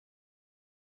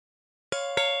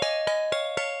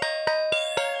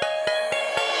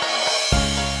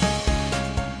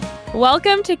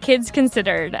Welcome to Kids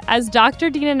Considered. As Dr.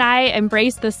 Dean and I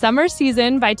embrace the summer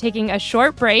season by taking a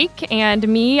short break, and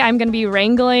I'm going to be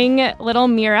wrangling little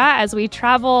Mira as we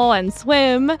travel and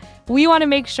swim, we want to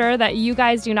make sure that you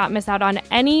guys do not miss out on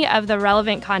any of the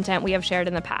relevant content we have shared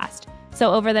in the past.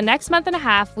 So over the next month and a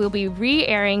half, we'll be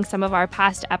re-airing some of our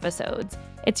past episodes.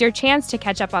 It's your chance to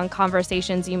catch up on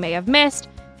conversations you may have missed,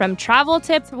 from travel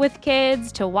tips with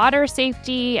kids to water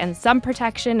safety and sun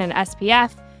protection and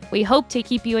SPF. We hope to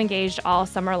keep you engaged all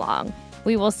summer long.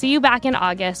 We will see you back in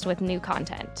August with new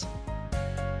content.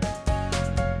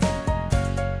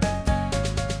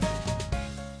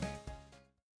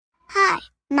 Hi,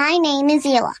 my name is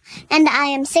Ela, and I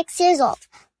am 6 years old.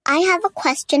 I have a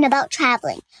question about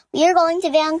traveling. We are going to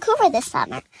Vancouver this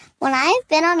summer. When I have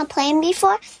been on a plane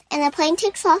before and the plane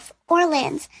takes off or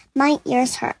lands, my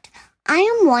ears hurt. I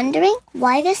am wondering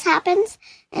why this happens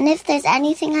and if there's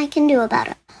anything I can do about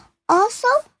it. Also,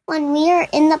 when we are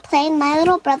in the plane, my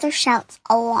little brother shouts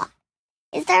a lot.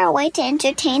 Is there a way to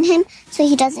entertain him so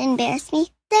he doesn't embarrass me?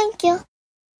 Thank you.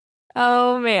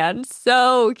 Oh, man.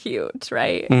 So cute,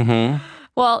 right? Mm-hmm.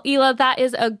 Well, Ela, that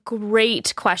is a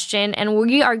great question, and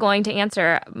we are going to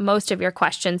answer most of your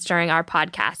questions during our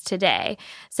podcast today.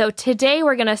 So today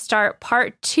we're going to start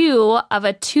part 2 of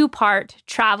a 2-part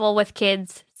Travel with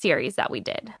Kids series that we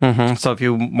did. Mm-hmm. So if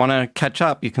you want to catch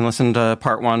up, you can listen to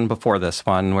part 1 before this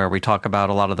one, where we talk about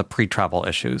a lot of the pre-travel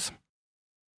issues.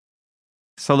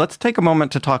 So let's take a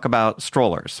moment to talk about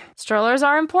strollers. Strollers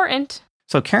are important.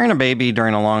 So carrying a baby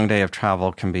during a long day of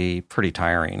travel can be pretty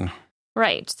tiring.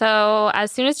 Right. So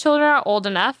as soon as children are old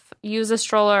enough, use a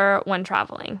stroller when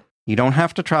traveling. You don't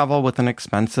have to travel with an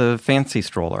expensive, fancy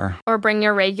stroller. Or bring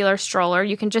your regular stroller.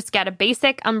 You can just get a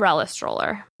basic umbrella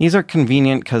stroller. These are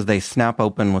convenient because they snap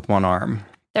open with one arm.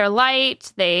 They're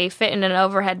light. They fit in an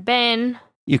overhead bin.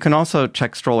 You can also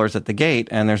check strollers at the gate,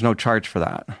 and there's no charge for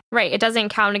that. Right. It doesn't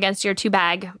count against your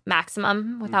 2-bag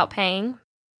maximum without paying.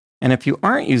 And if you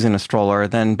aren't using a stroller,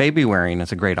 then baby wearing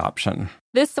is a great option.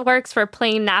 This works for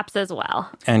plane naps as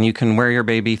well. And you can wear your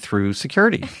baby through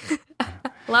security.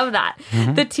 Love that.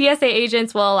 Mm-hmm. The TSA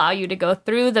agents will allow you to go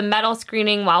through the metal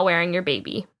screening while wearing your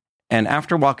baby. And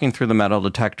after walking through the metal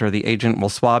detector, the agent will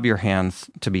swab your hands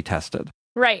to be tested.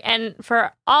 Right. And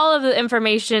for all of the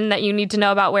information that you need to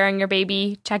know about wearing your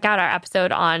baby, check out our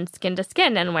episode on skin to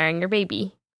skin and wearing your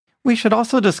baby. We should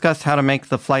also discuss how to make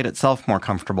the flight itself more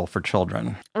comfortable for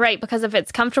children. Right, because if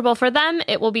it's comfortable for them,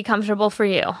 it will be comfortable for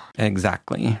you.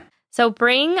 Exactly. So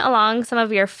bring along some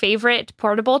of your favorite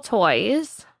portable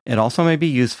toys. It also may be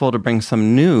useful to bring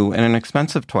some new and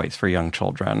inexpensive toys for young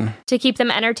children. To keep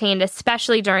them entertained,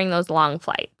 especially during those long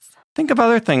flights. Think of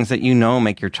other things that you know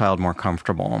make your child more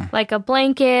comfortable. Like a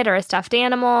blanket or a stuffed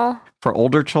animal. For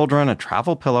older children, a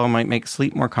travel pillow might make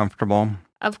sleep more comfortable.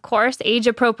 Of course,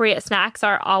 age-appropriate snacks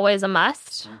are always a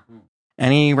must.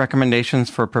 Any recommendations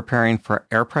for preparing for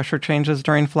air pressure changes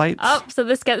during flights? Oh, so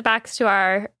this gets back to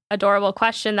our adorable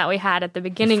question that we had at the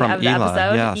beginning From of the Ela,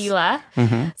 episode, yes. Ela.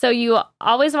 Mm-hmm. So you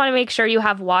always want to make sure you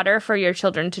have water for your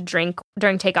children to drink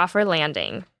during takeoff or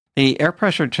landing. The air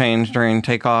pressure change during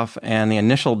takeoff and the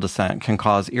initial descent can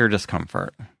cause ear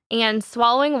discomfort. And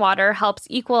swallowing water helps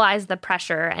equalize the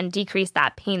pressure and decrease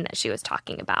that pain that she was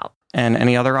talking about. And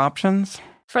any other options?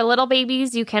 For little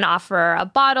babies, you can offer a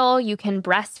bottle, you can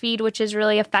breastfeed, which is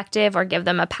really effective, or give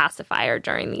them a pacifier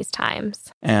during these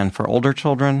times. And for older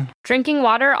children? Drinking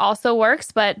water also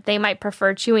works, but they might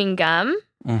prefer chewing gum.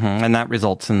 Mm-hmm. And that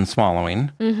results in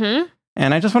swallowing. Mm-hmm.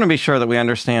 And I just want to be sure that we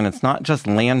understand it's not just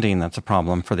landing that's a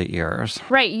problem for the ears.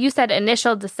 Right, you said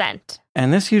initial descent.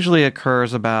 And this usually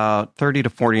occurs about 30 to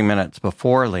 40 minutes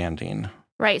before landing.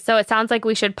 Right, so it sounds like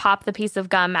we should pop the piece of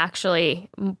gum actually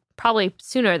probably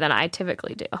sooner than I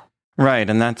typically do. Right,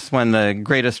 and that's when the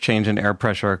greatest change in air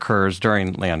pressure occurs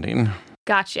during landing.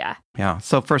 Gotcha. Yeah,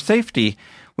 so for safety,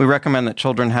 we recommend that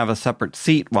children have a separate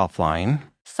seat while flying.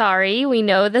 Sorry, we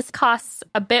know this costs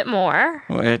a bit more.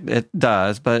 It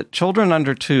does, but children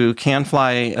under 2 can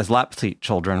fly as lap seat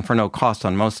children for no cost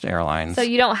on most airlines. So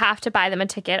you don't have to buy them a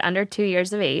ticket under 2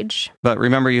 years of age. But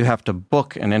remember, you have to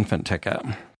book an infant ticket.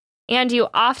 And you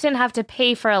often have to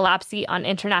pay for a lap seat on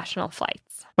international flights.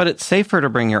 But it's safer to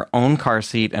bring your own car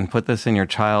seat and put this in your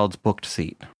child's booked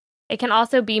seat. It can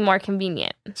also be more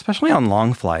convenient. Especially on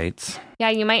long flights. Yeah,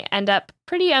 you might end up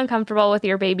pretty uncomfortable with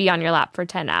your baby on your lap for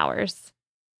 10 hours.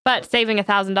 But saving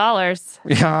 $1,000.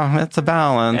 Yeah, it's a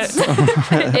balance.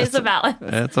 It is a balance.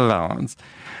 It's a balance.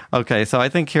 Okay, so I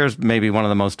think here's maybe one of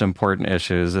the most important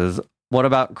issues is, what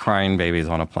about crying babies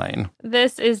on a plane?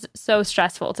 This is so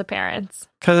stressful to parents.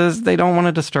 Because they don't want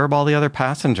to disturb all the other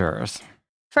passengers.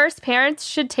 First, parents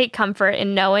should take comfort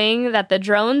in knowing that the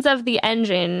drones of the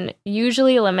engine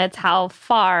usually limits how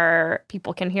far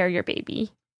people can hear your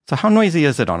baby. So how noisy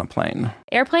is it on a plane?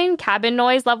 Airplane cabin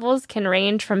noise levels can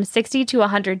range from 60 to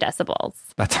 100 decibels.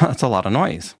 That's a lot of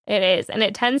noise. It is, and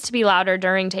it tends to be louder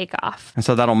during takeoff. And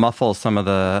so that'll muffle some of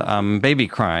the baby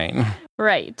crying.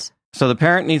 Right. So the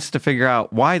parent needs to figure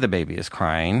out why the baby is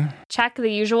crying. Check the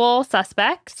usual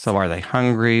suspects. So are they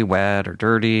hungry, wet, or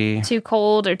dirty? Too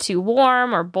cold or too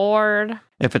warm or bored.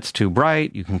 If it's too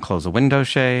bright, you can close a window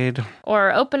shade.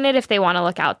 Or open it if they want to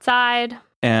look outside.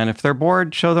 And if they're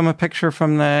bored, show them a picture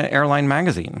from the airline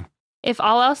magazine. If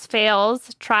all else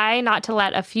fails, try not to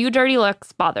let a few dirty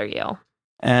looks bother you.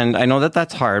 And I know that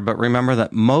that's hard, but remember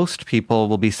that most people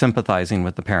will be sympathizing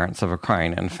with the parents of a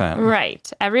crying infant.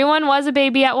 Right. Everyone was a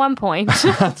baby at one point.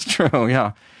 That's true,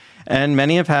 yeah. And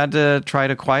many have had to try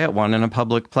to quiet one in a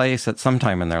public place at some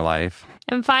time in their life.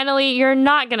 And finally, you're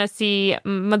not going to see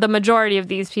the majority of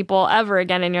these people ever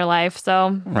again in your life,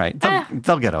 so... Right.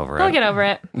 They'll get over it. They'll get over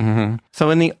it. Mm-hmm. So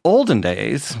in the olden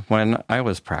days, when I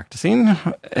was practicing...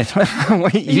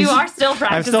 You are still practicing.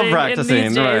 I'm still practicing, in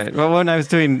these days. right. Well, when I was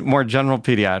doing more general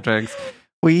pediatrics,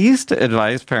 we used to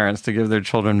advise parents to give their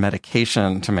children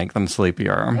medication to make them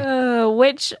sleepier.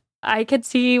 Which I could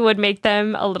see would make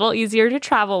them a little easier to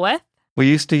travel with. We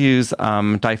used to use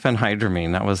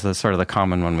diphenhydramine. That was the sort of the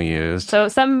common one we used. So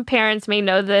some parents may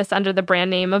know this under the brand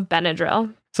name of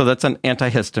Benadryl. So that's an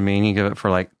antihistamine. You give it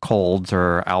for like colds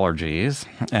or allergies.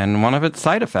 And one of its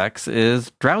side effects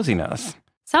is drowsiness.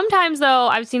 Sometimes, though,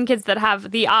 I've seen kids that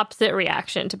have the opposite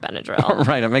reaction to Benadryl.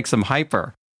 Right. It makes them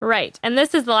hyper. Right. And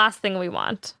this is the last thing we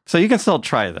want. So you can still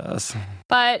try this.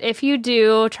 But if you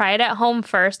do, try it at home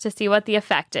first to see what the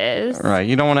effect is. Right.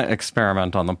 You don't want to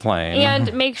experiment on the plane.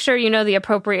 And make sure you know the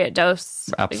appropriate dose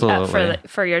Absolutely.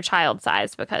 For your child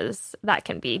size, because that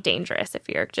can be dangerous if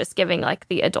you're just giving like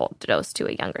the adult dose to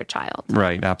a younger child.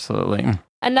 Right. Absolutely.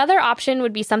 Another option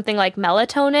would be something like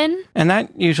melatonin. And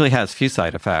that usually has few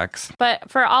side effects. But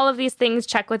for all of these things,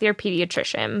 check with your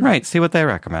pediatrician. Right. See what they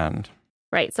recommend.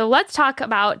 Right. So let's talk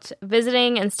about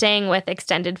visiting and staying with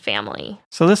extended family.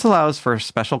 So this allows for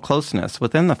special closeness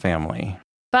within the family.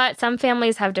 But some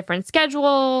families have different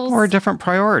schedules. Or different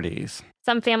priorities.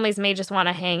 Some families may just want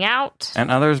to hang out. And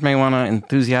others may want to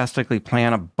enthusiastically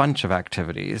plan a bunch of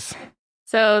activities.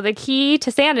 So the key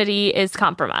to sanity is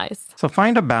compromise. So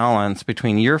find a balance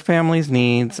between your family's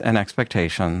needs and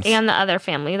expectations. And the other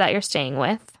family that you're staying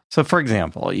with. So, for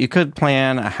example, you could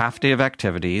plan a half day of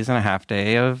activities and a half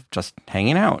day of just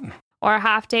hanging out. Or a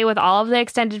half day with all of the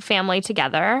extended family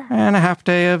together. And a half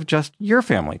day of just your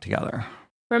family together.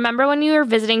 Remember when you are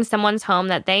visiting someone's home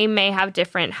that they may have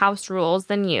different house rules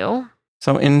than you.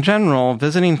 So, in general,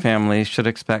 visiting families should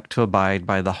expect to abide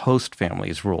by the host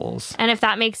family's rules. And if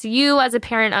that makes you as a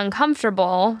parent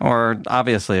uncomfortable... Or,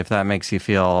 obviously, if that makes you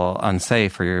feel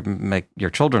unsafe or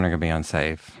your children are going to be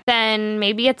unsafe... then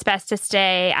maybe it's best to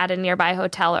stay at a nearby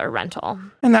hotel or rental.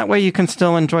 And that way you can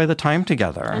still enjoy the time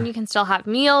together. And you can still have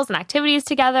meals and activities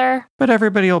together. But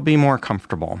everybody will be more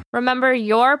comfortable. Remember,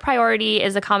 your priority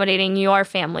is accommodating your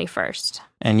family first.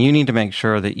 And you need to make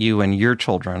sure that you and your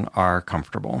children are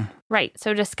comfortable. Right.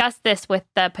 So discuss this with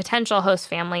the potential host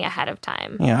family ahead of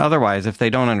time. Yeah. Otherwise, if they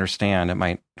don't understand, it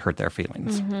might hurt their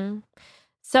feelings. Mm-hmm.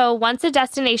 So once a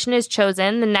destination is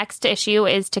chosen, the next issue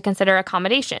is to consider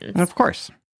accommodations. Of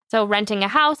course. So renting a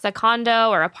house, a condo,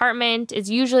 or apartment is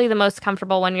usually the most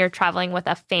comfortable when you're traveling with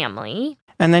a family.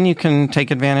 And then you can take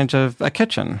advantage of a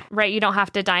kitchen. Right. You don't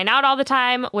have to dine out all the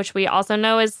time, which we also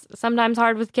know is sometimes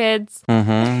hard with kids.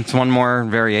 Mm-hmm. It's one more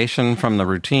variation from the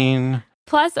routine.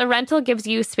 Plus, a rental gives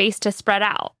you space to spread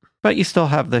out. But you still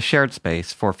have the shared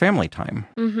space for family time.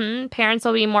 Mm-hmm. Parents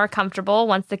will be more comfortable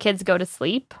once the kids go to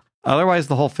sleep. Otherwise,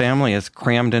 the whole family is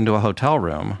crammed into a hotel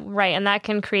room. Right, and that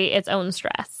can create its own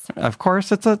stress. Of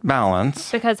course, it's a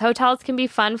balance. Because hotels can be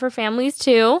fun for families,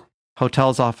 too.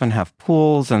 Hotels often have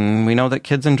pools, and we know that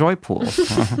kids enjoy pools.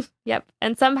 Yep,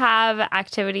 and some have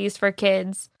activities for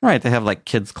kids. Right, they have like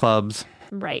kids clubs.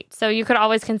 Right, so you could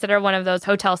always consider one of those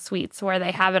hotel suites where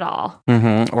they have it all.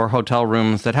 Mm-hmm. Or hotel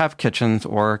rooms that have kitchens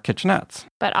or kitchenettes.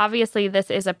 But obviously,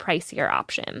 this is a pricier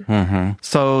option. Mm-hmm.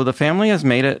 So the family has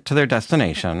made it to their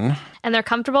destination. And they're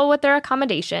comfortable with their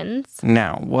accommodations.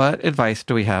 Now, what advice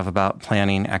do we have about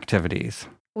planning activities?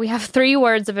 We have 3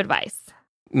 words of advice.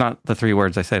 Not the 3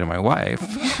 words I say to my wife.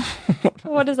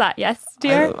 What is that? Yes,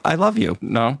 dear? I love you.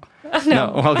 No.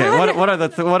 No. Okay. What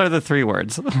are the 3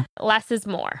 words? Less is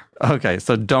more. Okay.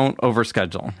 So don't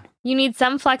overschedule. You need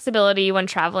some flexibility when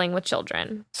traveling with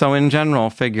children. So in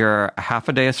general, figure half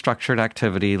a day of structured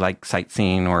activity like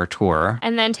sightseeing or a tour.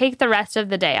 And then take the rest of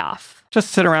the day off.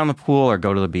 Just sit around the pool or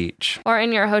go to the beach. Or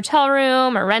in your hotel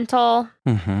room or rental.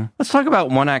 Let's talk about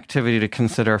one activity to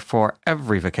consider for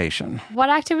every vacation. What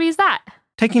activity is that?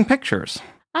 Taking pictures.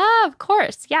 Ah, of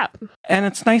course. Yeah. And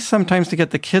it's nice sometimes to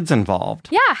get the kids involved.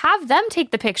 Yeah, have them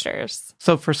take the pictures.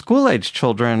 So for school-age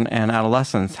children and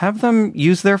adolescents, have them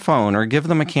use their phone or give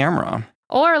them a camera.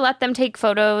 Or let them take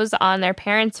photos on their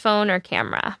parents' phone or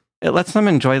camera. It lets them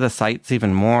enjoy the sights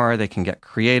even more. They can get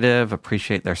creative,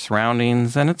 appreciate their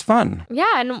surroundings, and it's fun.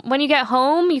 Yeah, and when you get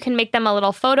home, you can make them a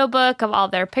little photo book of all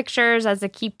their pictures as a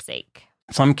keepsake.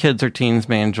 Some kids or teens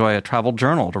may enjoy a travel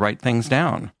journal to write things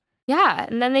down. Yeah,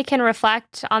 and then they can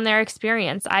reflect on their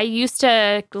experience. I used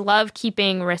to love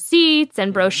keeping receipts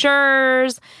and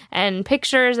brochures and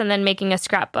pictures and then making a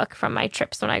scrapbook from my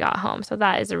trips when I got home. So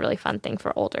that is a really fun thing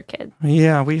for older kids.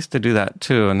 Yeah, we used to do that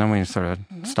too, and then we sort of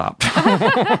stopped.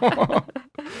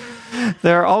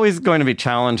 There are always going to be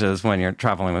challenges when you're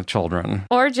traveling with children.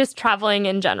 Or just traveling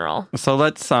in general. So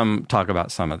let's talk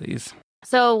about some of these.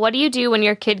 So what do you do when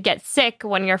your kid gets sick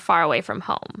when you're far away from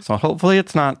home? So hopefully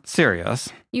it's not serious.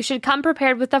 You should come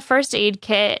prepared with a first aid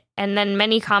kit, and then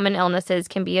many common illnesses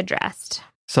can be addressed.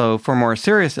 So for more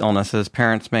serious illnesses,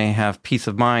 parents may have peace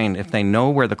of mind if they know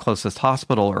where the closest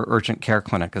hospital or urgent care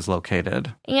clinic is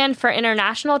located. And for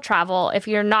international travel, if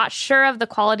you're not sure of the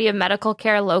quality of medical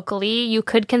care locally, you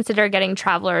could consider getting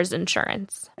traveler's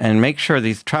insurance. And make sure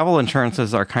these travel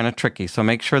insurances are kind of tricky, so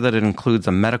make sure that it includes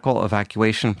a medical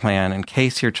evacuation plan in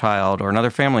case your child or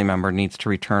another family member needs to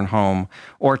return home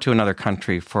or to another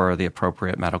country for the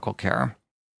appropriate medical care.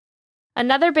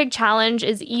 Another big challenge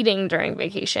is eating during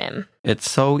vacation.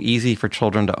 It's so easy for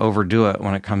children to overdo it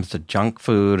when it comes to junk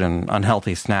food and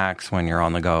unhealthy snacks when you're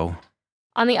on the go.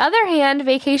 On the other hand,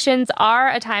 vacations are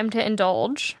a time to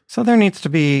indulge. So there needs to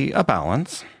be a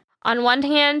balance. On one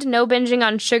hand, no binging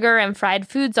on sugar and fried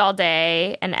foods all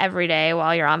day and every day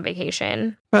while you're on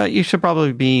vacation. But you should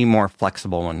probably be more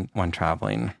flexible when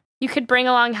traveling. You could bring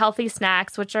along healthy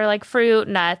snacks, which are like fruit,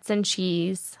 nuts, and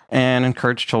cheese. And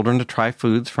encourage children to try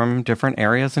foods from different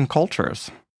areas and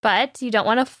cultures. But you don't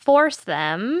want to force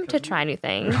them to try new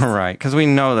things. Right, because we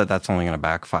know that that's only going to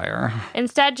backfire.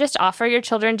 Instead, just offer your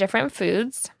children different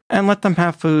foods. And let them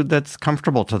have food that's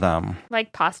comfortable to them.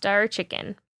 Like pasta or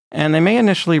chicken. And they may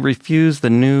initially refuse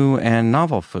the new and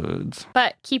novel foods.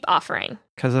 But keep offering.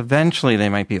 Because eventually they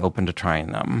might be open to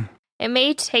trying them. It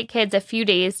may take kids a few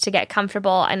days to get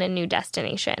comfortable in a new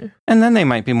destination. And then they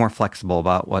might be more flexible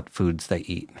about what foods they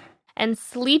eat. And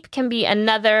sleep can be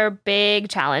another big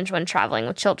challenge when traveling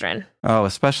with children. Oh,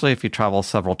 especially if you travel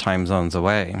several time zones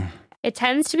away. It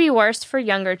tends to be worse for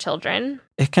younger children.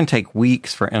 It can take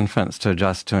weeks for infants to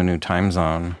adjust to a new time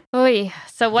zone. Oy.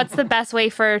 So what's the best way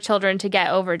for children to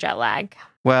get over jet lag?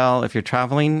 Well, if you're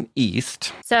traveling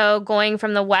east... So going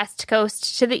from the West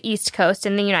Coast to the East Coast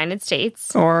in the United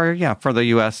States. Or, for the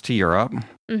U.S. to Europe.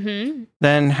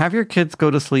 Then have your kids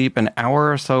go to sleep an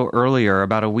hour or so earlier,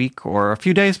 about a week or a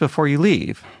few days before you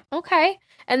leave. Okay.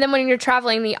 And then when you're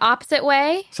traveling the opposite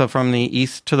way? So from the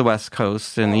East to the West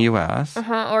Coast in the U.S.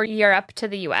 Or Europe to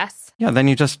the U.S. Yeah, then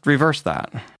you just reverse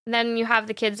that. And then you have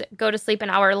the kids go to sleep an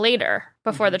hour later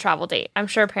before the travel date. I'm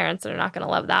sure parents are not going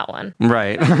to love that one.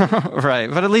 Right. Right.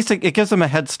 But at least it gives them a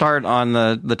head start on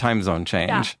the time zone change.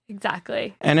 Yeah,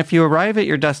 exactly. And if you arrive at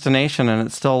your destination and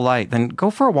it's still light, then go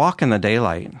for a walk in the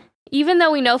daylight. Even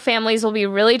though we know families will be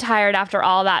really tired after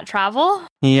all that travel.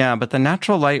 Yeah, but the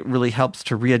natural light really helps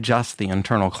to readjust the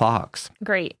internal clocks.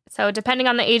 Great. So depending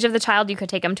on the age of the child, you could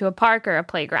take them to a park or a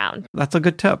playground. That's a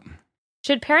good tip.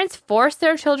 Should parents force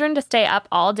their children to stay up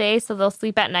all day so they'll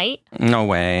sleep at night? No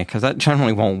way, because that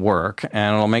generally won't work,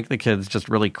 and it'll make the kids just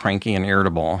really cranky and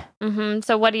irritable.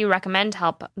 So what do you recommend to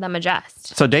help them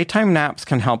adjust? So daytime naps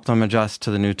can help them adjust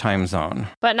to the new time zone.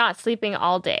 But not sleeping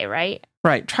all day, right?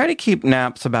 Right. Try to keep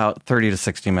naps about 30 to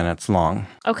 60 minutes long.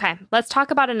 Okay. Let's talk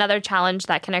about another challenge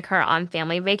that can occur on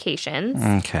family vacations.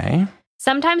 Okay.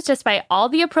 Sometimes, despite all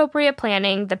the appropriate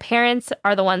planning, the parents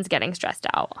are the ones getting stressed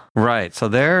out. Right. So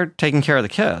they're taking care of the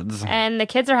kids. And the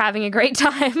kids are having a great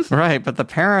time. Right. But the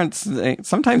parents,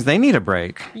 sometimes they need a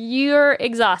break. You're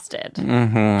exhausted.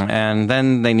 And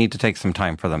then they need to take some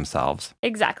time for themselves.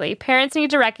 Exactly. Parents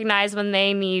need to recognize when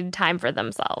they need time for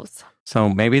themselves. So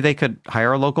maybe they could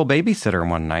hire a local babysitter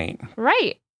one night.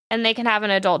 Right. And they can have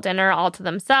an adult dinner all to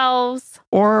themselves.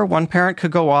 Or one parent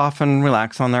could go off and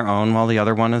relax on their own while the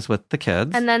other one is with the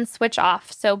kids. And then switch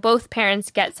off, so both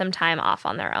parents get some time off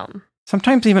on their own.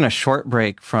 Sometimes even a short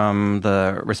break from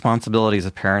the responsibilities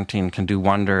of parenting can do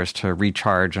wonders to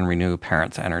recharge and renew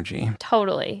parents' energy.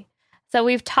 Totally. So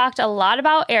we've talked a lot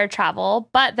about air travel,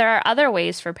 but there are other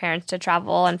ways for parents to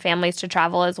travel and families to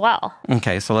travel as well.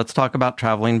 Okay, so let's talk about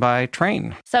traveling by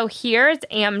train. So here's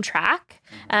Amtrak.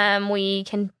 We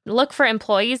can look for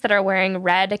employees that are wearing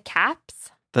red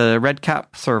caps. The Red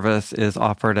Cap service is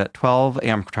offered at 12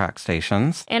 Amtrak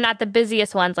stations. And at the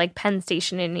busiest ones like Penn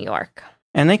Station in New York.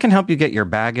 And they can help you get your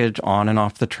baggage on and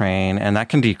off the train, and that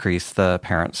can decrease the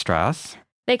parent stress.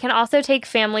 They can also take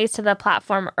families to the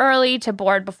platform early to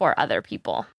board before other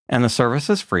people. And the service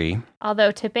is free.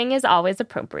 Although tipping is always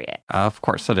appropriate. Of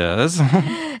course it is.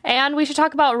 And we should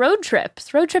talk about road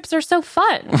trips. Road trips are so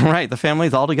fun. Right, the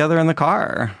family's all together in the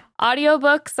car.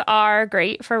 Audiobooks are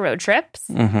great for road trips.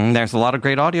 There's a lot of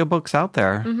great audiobooks out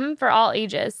there. For all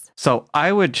ages. So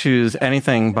I would choose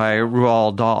anything by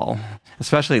Roald Dahl,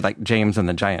 especially like James and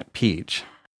the Giant Peach.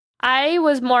 I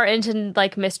was more into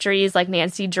like mysteries like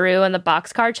Nancy Drew and the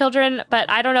Boxcar Children, but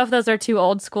I don't know if those are too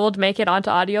old school to make it onto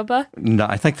audiobook. No,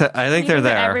 I think they're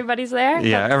there. Everybody's there?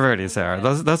 Yeah, everybody's there.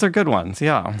 Those are good ones,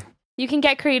 yeah. You can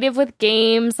get creative with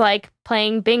games like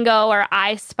playing bingo or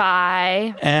I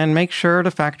Spy. And make sure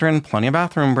to factor in plenty of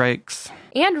bathroom breaks.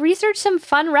 And research some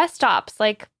fun rest stops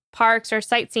like parks or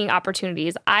sightseeing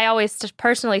opportunities. I always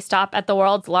personally stop at the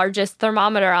world's largest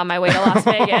thermometer on my way to Las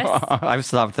Vegas. I've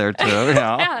stopped there too.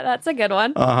 Yeah, yeah, that's a good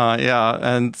one. Yeah,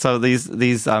 and so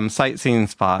these sightseeing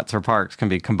spots or parks can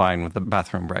be combined with the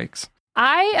bathroom breaks.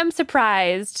 I am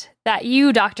surprised that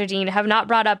you, Dr. Dean, have not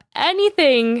brought up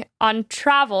anything on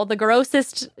travel, the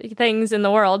grossest things in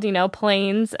the world,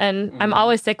 planes. And I'm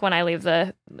always sick when I leave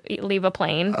a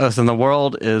plane. Listen, the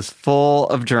world is full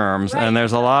of germs, right. And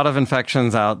there's a lot of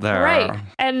infections out there. Right.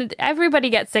 And everybody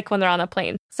gets sick when they're on a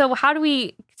plane. So how do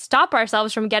we stop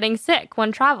ourselves from getting sick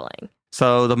when traveling?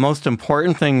 So the most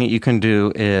important thing that you can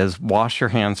do is wash your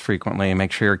hands frequently and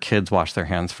make sure your kids wash their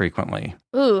hands frequently.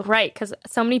 Ooh, right, because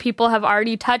so many people have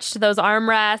already touched those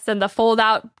armrests and the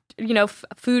fold-out,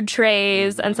 food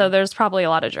trays, and so there's probably a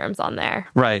lot of germs on there.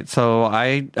 Right. So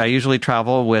I usually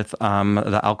travel with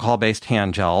the alcohol-based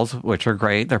hand gels, which are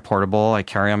great. They're portable. I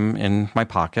carry them in my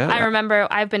pocket. I remember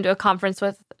I've been to a conference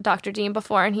with Dr. Dean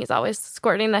before, and he's always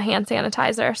squirting the hand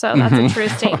sanitizer, so that's a true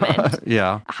statement.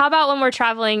 Yeah. How about when we're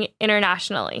traveling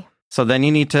internationally? So then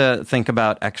you need to think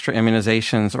about extra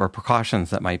immunizations or precautions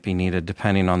that might be needed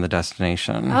depending on the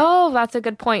destination. Oh, that's a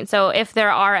good point. So if there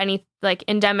are any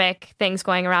endemic things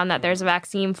going around that there's a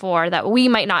vaccine for that we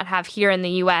might not have here in the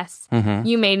U.S.,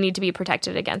 you may need to be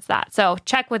protected against that. So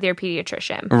check with your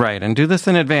pediatrician. Right. And do this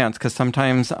in advance because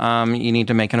sometimes you need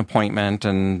to make an appointment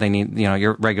and they need,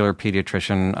 your regular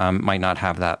pediatrician might not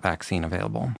have that vaccine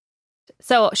available.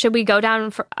 So should we go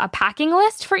down for a packing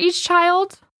list for each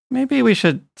child? Maybe we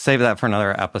should save that for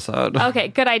another episode. Okay,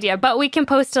 good idea. But we can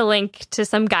post a link to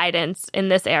some guidance in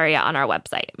this area on our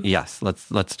website. Yes,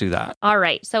 let's do that. All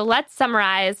right, so let's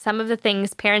summarize some of the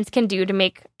things parents can do to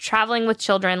make traveling with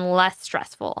children less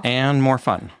stressful. And more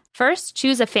fun. First,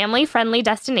 choose a family-friendly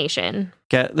destination.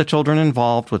 Get the children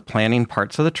involved with planning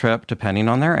parts of the trip depending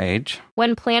on their age.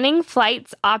 When planning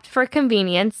flights, opt for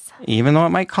convenience. Even though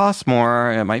it might cost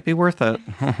more, it might be worth it.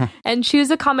 And choose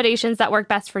accommodations that work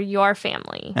best for your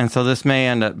family. And so this may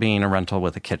end up being a rental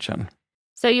with a kitchen.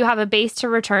 So you have a base to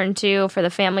return to for the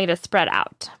family to spread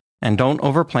out. And don't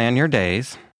overplan your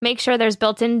days. Make sure there's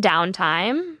built-in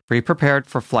downtime. Be prepared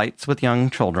for flights with young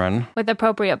children. With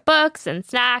appropriate books and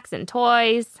snacks and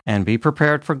toys. And be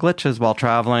prepared for glitches while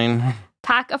traveling.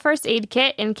 Pack a first aid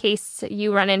kit in case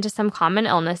you run into some common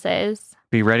illnesses.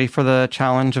 Be ready for the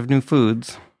challenge of new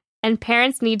foods. And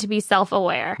parents need to be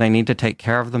self-aware. They need to take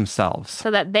care of themselves.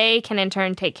 So that they can in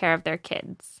turn take care of their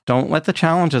kids. Don't let the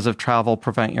challenges of travel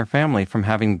prevent your family from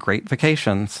having great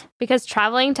vacations. Because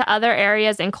traveling to other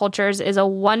areas and cultures is a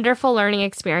wonderful learning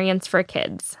experience for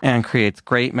kids. And creates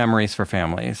great memories for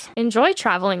families. Enjoy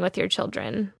traveling with your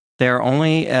children. They're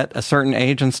only at a certain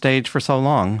age and stage for so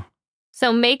long.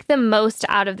 So make the most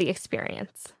out of the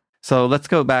experience. So let's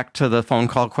go back to the phone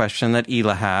call question that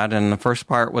Ela had. And the first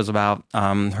part was about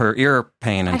her ear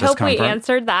pain and discomfort. I hope we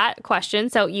answered that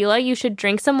question. So Ela, you should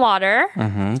drink some water.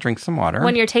 Drink some water.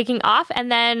 When you're taking off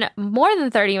and then more than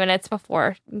 30 minutes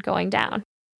before going down.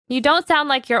 You don't sound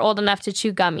like you're old enough to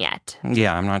chew gum yet.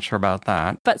 Yeah, I'm not sure about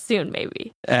that. But soon,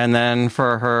 maybe. And then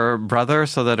for her brother,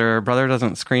 so that her brother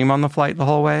doesn't scream on the flight the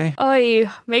whole way. Oy,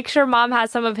 make sure mom has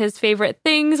some of his favorite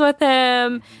things with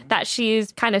him, that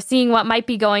she's kind of seeing what might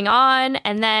be going on.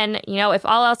 And then, if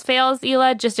all else fails,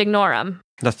 Ela, just ignore him.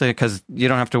 That's because you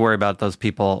don't have to worry about those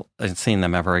people and seeing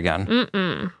them ever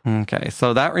again. Okay,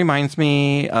 so that reminds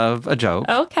me of a joke.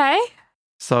 Okay.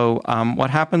 So what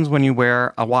happens when you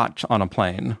wear a watch on a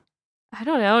plane? I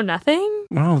don't know, nothing?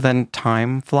 Well, then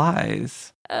time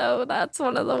flies. Oh, that's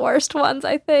one of the worst ones,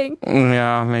 I think.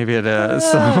 Yeah, maybe it is.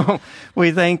 So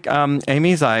we thank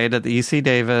Amy Zaid at the UC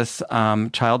Davis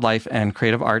Child Life and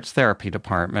Creative Arts Therapy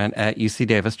Department at UC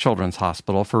Davis Children's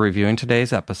Hospital for reviewing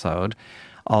today's episode,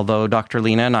 although Dr.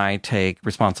 Lena and I take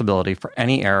responsibility for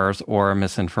any errors or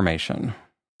misinformation.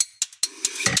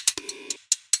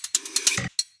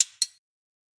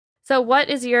 So what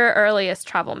is your earliest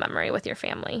travel memory with your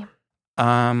family?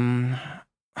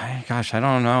 I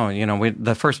don't know.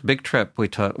 The first big trip we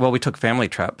took family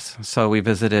trips. So we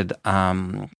visited,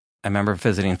 I remember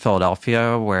visiting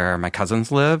Philadelphia where my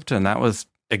cousins lived, and that was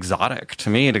exotic to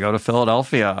me to go to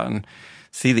Philadelphia and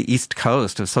see the East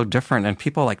Coast. It was so different, and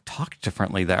people talked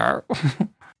differently there.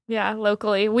 Yeah,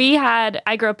 locally.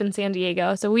 I grew up in San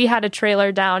Diego, so we had a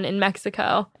trailer down in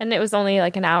Mexico, and it was only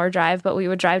an hour drive, but we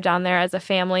would drive down there as a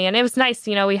family, and it was nice.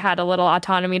 We had a little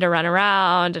autonomy to run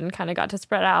around and kind of got to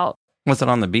spread out. Was it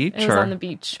on the beach? It was on the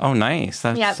beach. Oh, nice.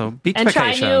 That's so beach and vacation.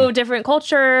 And try new different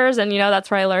cultures, and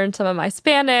that's where I learned some of my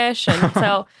Spanish, and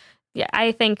so yeah,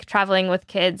 I think traveling with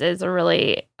kids is a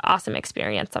really awesome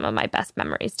experience. Some of my best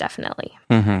memories, definitely.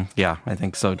 Mm-hmm. Yeah, I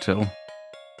think so too.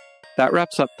 That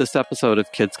wraps up this episode of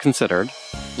Kids Considered.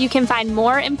 You can find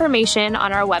more information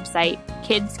on our website,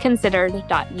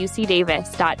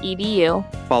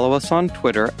 kidsconsidered.ucdavis.edu. Follow us on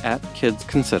Twitter at Kids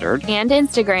Considered. And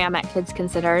Instagram at Kids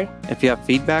Considered. If you have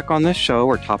feedback on this show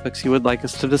or topics you would like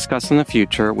us to discuss in the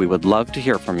future, we would love to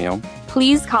hear from you.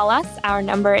 Please call us. Our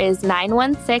number is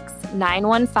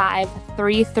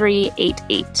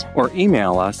 916-915-3388. Or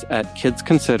email us at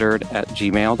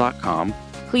kidsconsidered@gmail.com.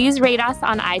 Please rate us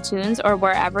on iTunes or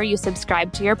wherever you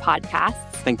subscribe to your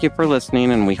podcasts. Thank you for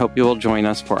listening, and we hope you will join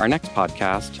us for our next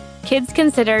podcast. Kids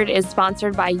Considered is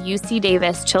sponsored by UC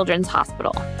Davis Children's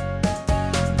Hospital.